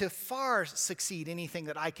to far succeed anything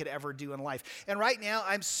that I could ever do in life. And right now,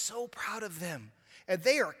 I'm so proud of them. And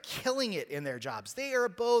they are killing it in their jobs. They are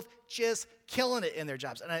both just killing it in their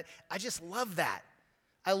jobs. And I just love that.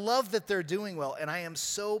 I love that they're doing well, and I am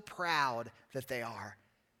so proud that they are.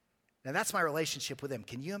 Now, that's my relationship with them.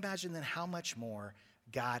 Can you imagine then how much more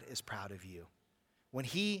God is proud of you? When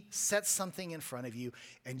he sets something in front of you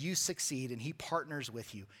and you succeed and he partners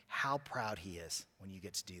with you, how proud he is when you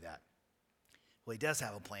get to do that. Well, he does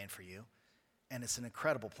have a plan for you. And it's an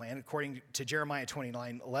incredible plan. According to Jeremiah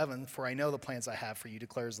 29:11, for I know the plans I have for you,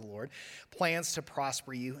 declares the Lord. Plans to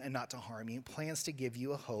prosper you and not to harm you. Plans to give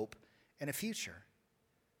you a hope and a future.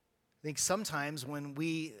 I think sometimes when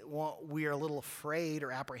we are a little afraid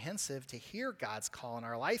or apprehensive to hear God's call in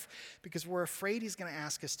our life because we're afraid he's going to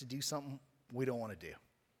ask us to do something we don't want to do.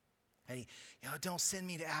 Hey, don't send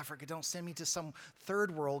me to Africa. Don't send me to some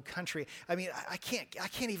third world country. I mean, I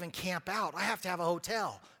can't even camp out. I have to have a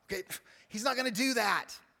hotel. Okay, he's not going to do that.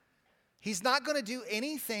 He's not going to do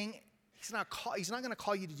anything. He's not going to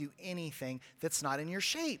call you to do anything that's not in your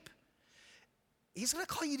shape. He's going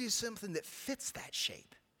to call you to do something that fits that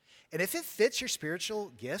shape. And if it fits your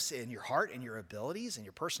spiritual gifts and your heart and your abilities and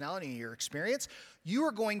your personality and your experience, you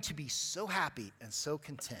are going to be so happy and so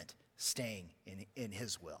content staying in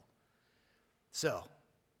his will. So,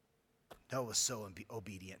 Noah was so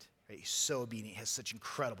obedient. Right? He's so obedient. He has such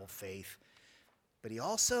incredible faith. But he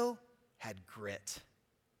also had grit.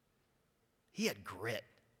 He had grit.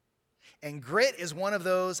 And grit is one of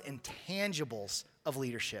those intangibles of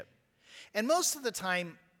leadership. And most of the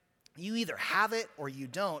time, you either have it or you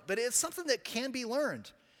don't, but it's something that can be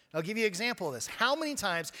learned. I'll give you an example of this. How many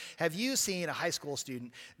times have you seen a high school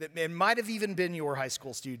student, that it might have even been your high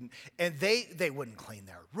school student, and they wouldn't clean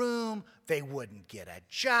their room, they wouldn't get a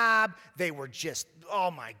job, they were just,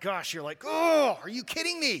 oh my gosh, you're like, oh, are you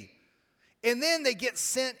kidding me? And then they get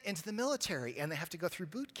sent into the military and they have to go through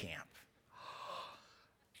boot camp.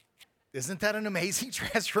 Isn't that an amazing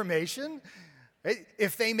transformation? Right?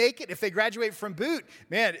 If they make it, if they graduate from boot,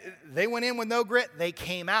 man, they went in with no grit, they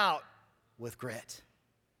came out with grit.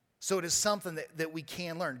 So it is something that we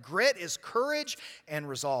can learn. Grit is courage and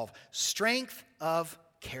resolve, strength of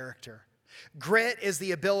character. Grit is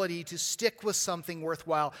the ability to stick with something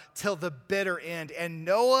worthwhile till the bitter end. And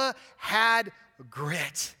Noah had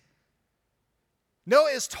grit.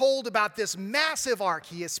 Noah is told about this massive ark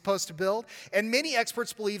he is supposed to build, and many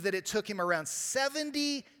experts believe that it took him around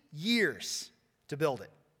 70 years to build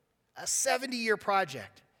it. A 70-year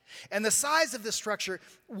project. And the size of this structure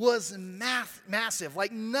was massive,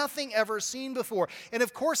 like nothing ever seen before. And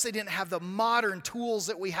of course, they didn't have the modern tools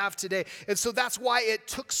that we have today. And so that's why it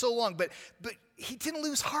took so long. But he didn't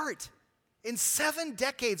lose heart. In 7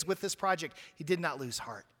 decades with this project, he did not lose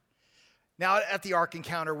heart. Now, at the Ark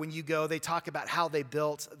Encounter, when you go, they talk about how they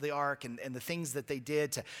built the ark and the things that they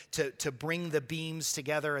did to bring the beams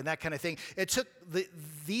together and that kind of thing. It took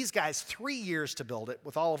these guys 3 years to build it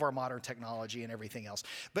with all of our modern technology and everything else.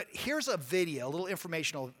 But here's a video, a little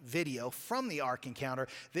informational video from the Ark Encounter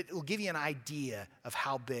that will give you an idea of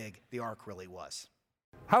how big the ark really was.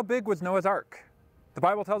 How big was Noah's ark? The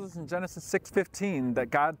Bible tells us in Genesis 6:15 that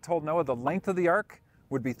God told Noah the length of the ark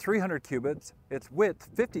would be 300 cubits, its width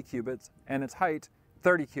 50 cubits, and its height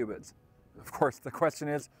 30 cubits. Of course, the question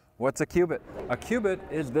is, what's a cubit? A cubit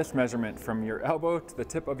is this measurement from your elbow to the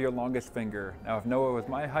tip of your longest finger. Now, if Noah was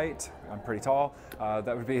my height, I'm pretty tall,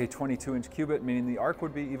 that would be a 22-inch cubit, meaning the ark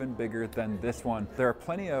would be even bigger than this one. There are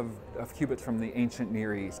plenty of cubits from the ancient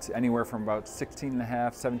Near East, anywhere from about 16 and a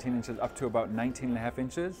half, 17 inches up to about 19 and a half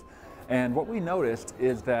inches. And what we noticed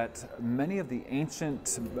is that many of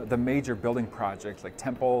the major building projects like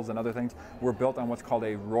temples and other things were built on what's called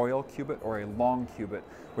a royal cubit or a long cubit,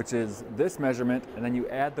 which is this measurement, and then you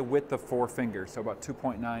add the width of 4 fingers, so about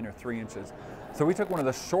 2.9 or 3 inches. So we took one of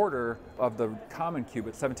the shorter of the common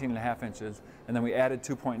cubits, 17 and a half inches, and then we added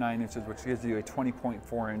 2.9 inches, which gives you a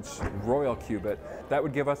 20.4 inch royal cubit. That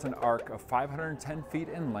would give us an ark of 510 feet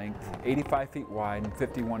in length, 85 feet wide, and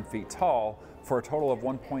 51 feet tall, for a total of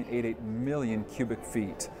 1.88 million cubic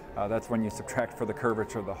feet. That's when you subtract for the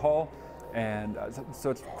curvature of the hull. And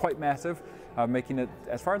so it's quite massive, making it,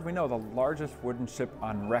 as far as we know, the largest wooden ship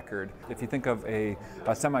on record. If you think of a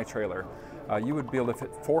semi-trailer, you would be able to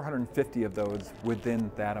fit 450 of those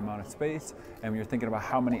within that amount of space. And when you're thinking about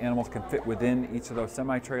how many animals can fit within each of those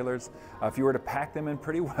semi-trailers, if you were to pack them in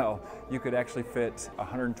pretty well, you could actually fit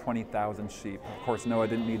 120,000 sheep. Of course, Noah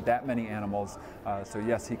didn't need that many animals, so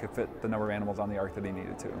yes, he could fit the number of animals on the ark that he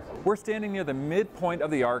needed to. We're standing near the midpoint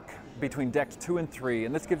of the ark between decks 2 and 3,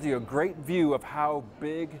 and this gives you a great view of how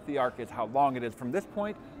big the ark is, how long it is. From this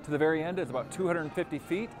point to the very end is about 250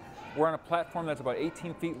 feet. We're on a platform that's about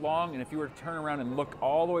 18 feet long, and if you were to turn around and look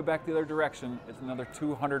all the way back the other direction, it's another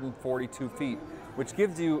 242 feet, which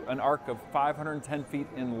gives you an arc of 510 feet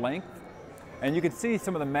in length. And you can see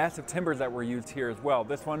some of the massive timbers that were used here as well.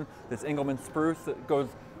 This one, this Engelmann spruce that goes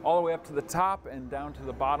all the way up to the top and down to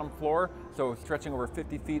the bottom floor, so stretching over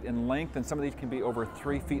 50 feet in length, and some of these can be over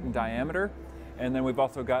 3 feet in diameter. And then we've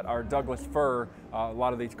also got our Douglas fir, a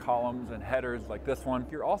lot of these columns and headers like this one.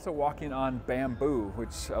 You're also walking on bamboo,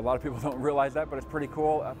 which a lot of people don't realize that, but it's pretty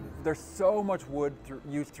cool. There's so much wood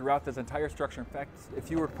used throughout this entire structure. In fact, if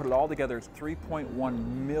you were to put it all together, it's 3.1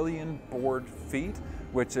 million board feet,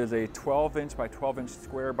 which is a 12-inch by 12-inch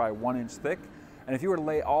square by 1 inch thick. And if you were to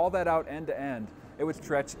lay all that out end to end, it would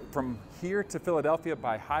stretch from here to Philadelphia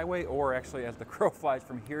by highway, or actually, as the crow flies,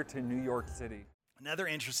 from here to New York City. Another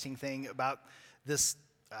interesting thing about this,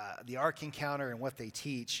 the Ark Encounter and what they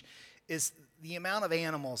teach, is the amount of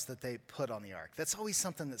animals that they put on the ark. That's always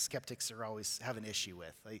something that skeptics are always have an issue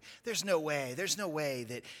with. Like, there's no way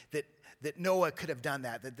that Noah could have done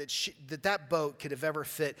that, that boat could have ever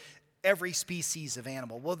fit every species of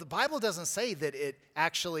animal. Well, the Bible doesn't say that it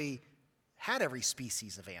actually had every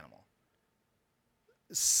species of animal.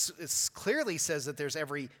 It clearly says that there's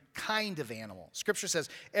every kind of animal. Scripture says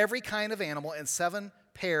every kind of animal and 7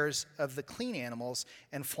 pairs of the clean animals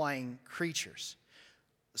and flying creatures.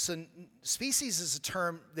 So species is a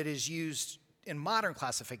term that is used in modern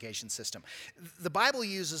classification system. The Bible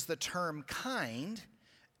uses the term kind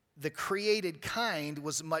the created kind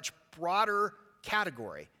was a much broader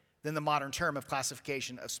category than the modern term of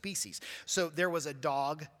classification of species. So there was a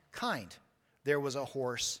dog kind. There was a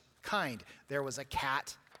horse kind. There was a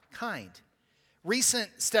cat kind. Recent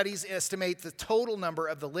studies estimate the total number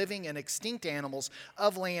of the living and extinct animals,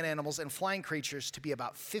 of land animals and flying creatures, to be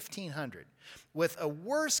about 1,500, with a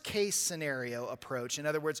worst-case scenario approach. In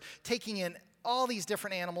other words, taking in all these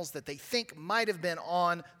different animals that they think might have been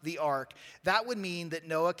on the ark. That would mean that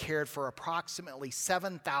Noah cared for approximately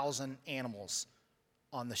 7,000 animals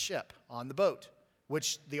on the ship, on the boat,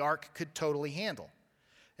 which the ark could totally handle.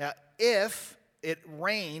 Now, if it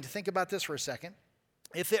rained, think about this for a second.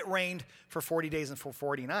 If it rained for 40 days and for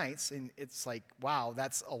 40 nights, and it's like, wow,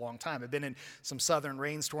 that's a long time. I've been in some southern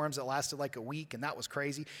rainstorms that lasted like a week, and that was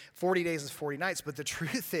crazy. 40 days is 40 nights, but the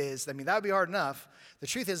truth is, I mean, that would be hard enough. The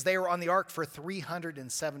truth is they were on the ark for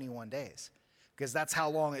 371 days, because that's how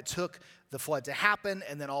long it took the flood to happen,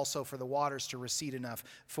 and then also for the waters to recede enough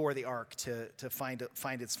for the ark to find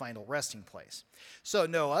its final resting place. So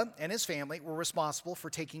Noah and his family were responsible for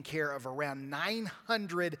taking care of around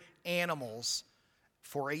 900 animals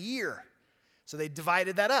for a year. So they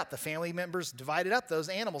divided that up. The family members divided up those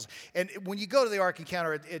animals. And when you go to the Ark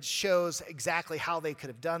Encounter, it shows exactly how they could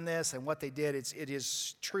have done this and what they did. It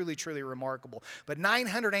is truly, truly remarkable. But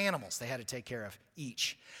 900 animals they had to take care of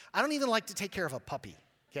each. I don't even like to take care of a puppy.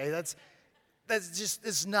 Okay, that's just,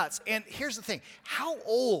 it's nuts. And here's the thing. How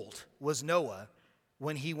old was Noah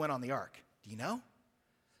when he went on the ark? Do you know?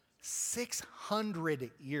 600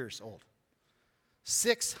 years old.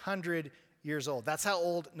 600 years old. That's how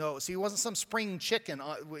old Noah was. See, he wasn't some spring chicken,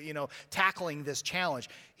 tackling this challenge.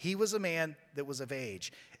 He was a man that was of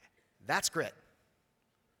age. That's grit.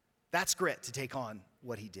 That's grit to take on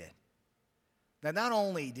what he did. Now, not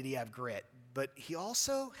only did he have grit, but he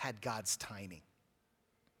also had God's timing.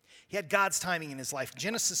 He had God's timing in his life.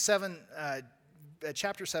 Genesis 7,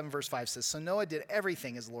 chapter 7, verse 5 says, "So Noah did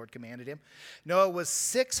everything as the Lord commanded him. Noah was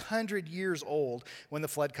 600 years old when the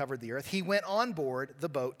flood covered the earth. He went on board the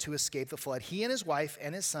boat to escape the flood, he and his wife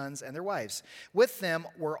and his sons and their wives. With them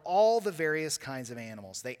were all the various kinds of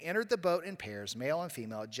animals. They entered the boat in pairs, male and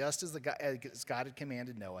female, just as God had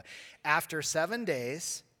commanded Noah. After 7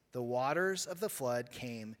 days, the waters of the flood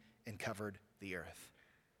came and covered the earth."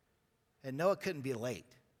 And Noah couldn't be late.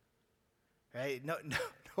 Right?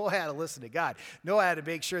 Noah had to listen to God. Noah had to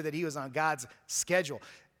make sure that he was on God's schedule.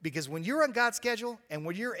 Because when you're on God's schedule and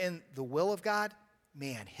when you're in the will of God,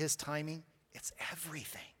 man, his timing, it's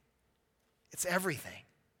everything. It's everything.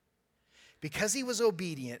 Because he was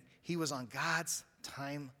obedient, he was on God's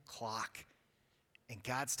time clock. And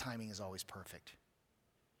God's timing is always perfect.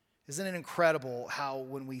 Isn't it incredible how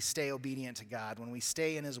when we stay obedient to God, when we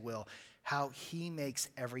stay in his will, how he makes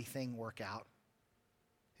everything work out?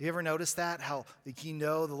 Have you ever noticed that? How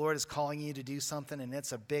the Lord is calling you to do something and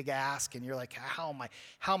it's a big ask and you're like, how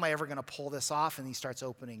am I ever going to pull this off? And he starts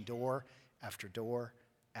opening door after door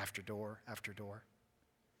after door after door.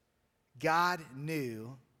 God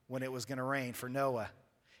knew when it was going to rain for Noah,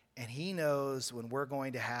 and he knows when we're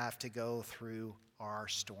going to have to go through our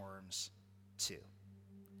storms too.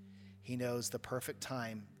 He knows the perfect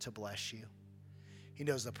time to bless you. He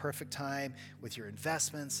knows the perfect time with your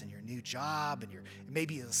investments and your new job and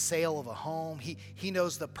maybe the sale of a home. He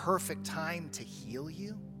knows the perfect time to heal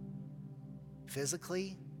you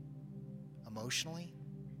physically, emotionally.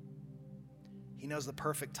 He knows the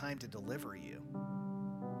perfect time to deliver you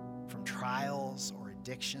from trials or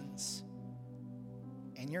addictions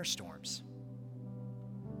and your storms.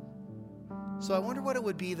 So I wonder what it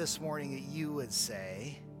would be this morning that you would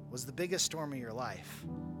say was the biggest storm of your life.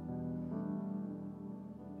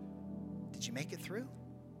 Did you make it through?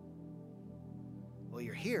 Well,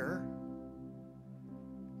 you're here.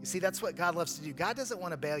 You see, that's what God loves to do. God doesn't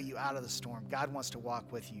want to bail you out of the storm. God wants to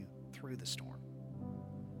walk with you through the storm.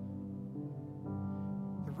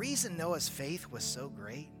 The reason Noah's faith was so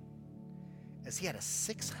great is he had a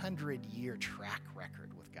 600-year track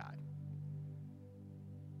record with God.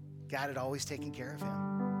 God had always taken care of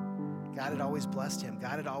him. God had always blessed him.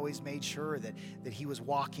 God had always made sure that he was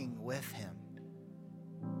walking with him.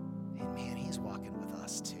 And man, he's walking with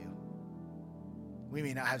us too. We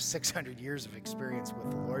may not have 600 years of experience with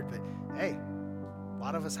the Lord, but hey, a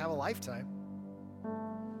lot of us have a lifetime.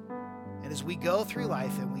 And as we go through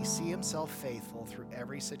life and we see himself faithful through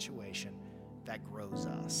every situation, that grows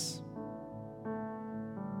us.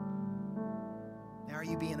 Now, are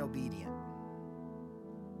you being obedient?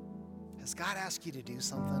 Has God asked you to do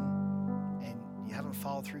something and you haven't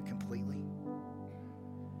followed through completely?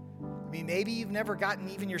 The mean, maybe you've never gotten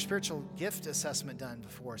even your spiritual gift assessment done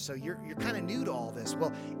before, so you're kind of new to all this.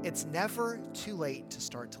 Well, it's never too late to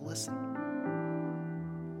start to listen.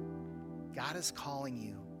 God is calling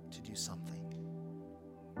you to do something.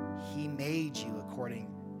 He made you according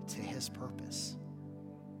to his purpose.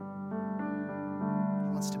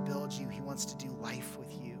 He wants to build you. He wants to do life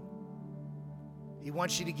with you. He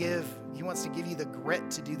wants to give you the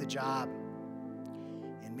grit to do the job.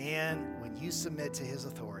 And man, when you submit to his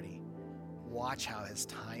authority, watch how his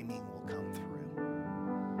timing will come through.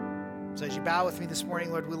 So as you bow with me this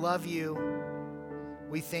morning, Lord, we love you.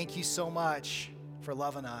 We thank you so much for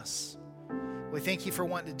loving us. We thank you for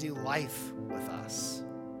wanting to do life with us.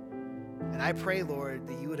 And I pray, Lord,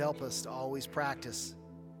 that you would help us to always practice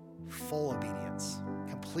full obedience,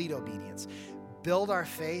 complete obedience. Build our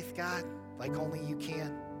faith, God, like only you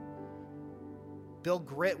can. Build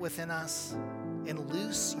grit within us and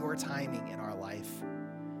loose your timing in our life.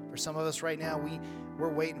 For some of us right now,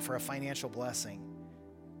 we're waiting for a financial blessing.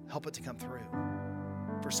 Help it to come through.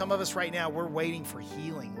 For some of us right now, we're waiting for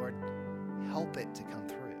healing. Lord, help it to come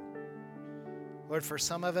through. Lord, for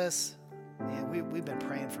some of us, man, we've been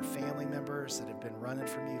praying for family members that have been running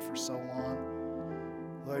from you for so long.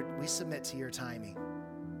 Lord, we submit to your timing.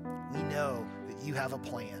 We know that you have a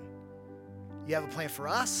plan. You have a plan for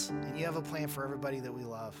us, and you have a plan for everybody that we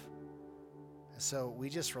love. And so we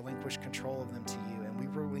just relinquish control of them to you, and we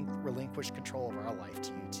relinquish control of our life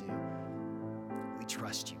to you too. We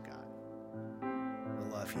trust you, God. We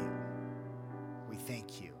love you. We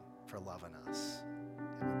thank you for loving us.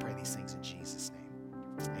 And we pray these things in Jesus' name.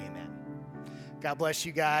 Amen. God bless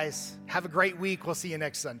you guys. Have a great week. We'll see you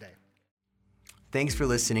next Sunday. Thanks for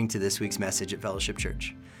listening to this week's message at Fellowship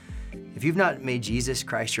Church. If you've not made Jesus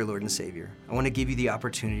Christ your Lord and Savior, I want to give you the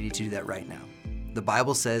opportunity to do that right now. The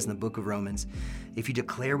Bible says in the book of Romans, if you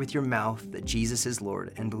declare with your mouth that Jesus is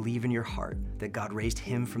Lord and believe in your heart that God raised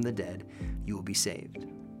him from the dead, you will be saved.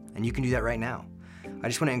 And you can do that right now. I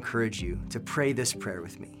just want to encourage you to pray this prayer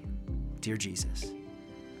with me. Dear Jesus,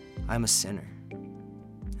 I'm a sinner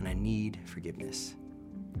and I need forgiveness.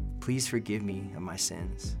 Please forgive me of my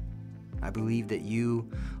sins. I believe that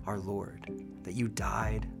you are Lord, that you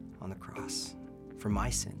died on the cross for my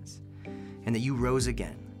sins, and that you rose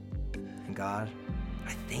again. And God,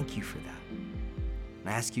 I thank you for that. And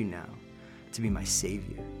I ask you now to be my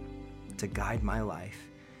Savior, to guide my life,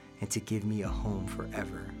 and to give me a home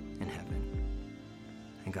forever in heaven.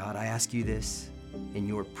 And God, I ask you this in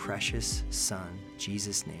your precious Son,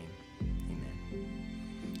 Jesus' name.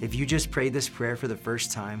 If you just prayed this prayer for the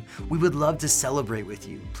first time, we would love to celebrate with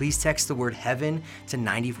you. Please text the word heaven to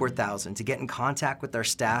 94,000 to get in contact with our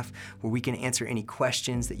staff where we can answer any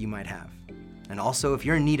questions that you might have. And also, if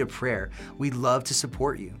you're in need of prayer, we'd love to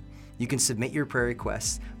support you. You can submit your prayer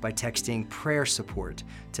requests by texting prayer support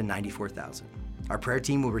to 94,000. Our prayer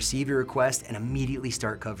team will receive your request and immediately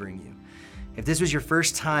start covering you. If this was your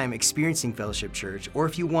first time experiencing Fellowship Church, or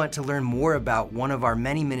if you want to learn more about one of our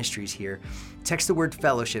many ministries here, text the word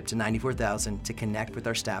fellowship to 94,000 to connect with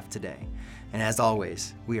our staff today. And as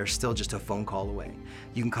always, we are still just a phone call away.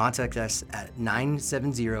 You can contact us at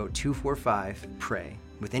 970-245-PRAY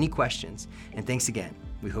with any questions. And thanks again.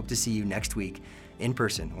 We hope to see you next week in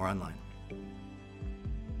person or online.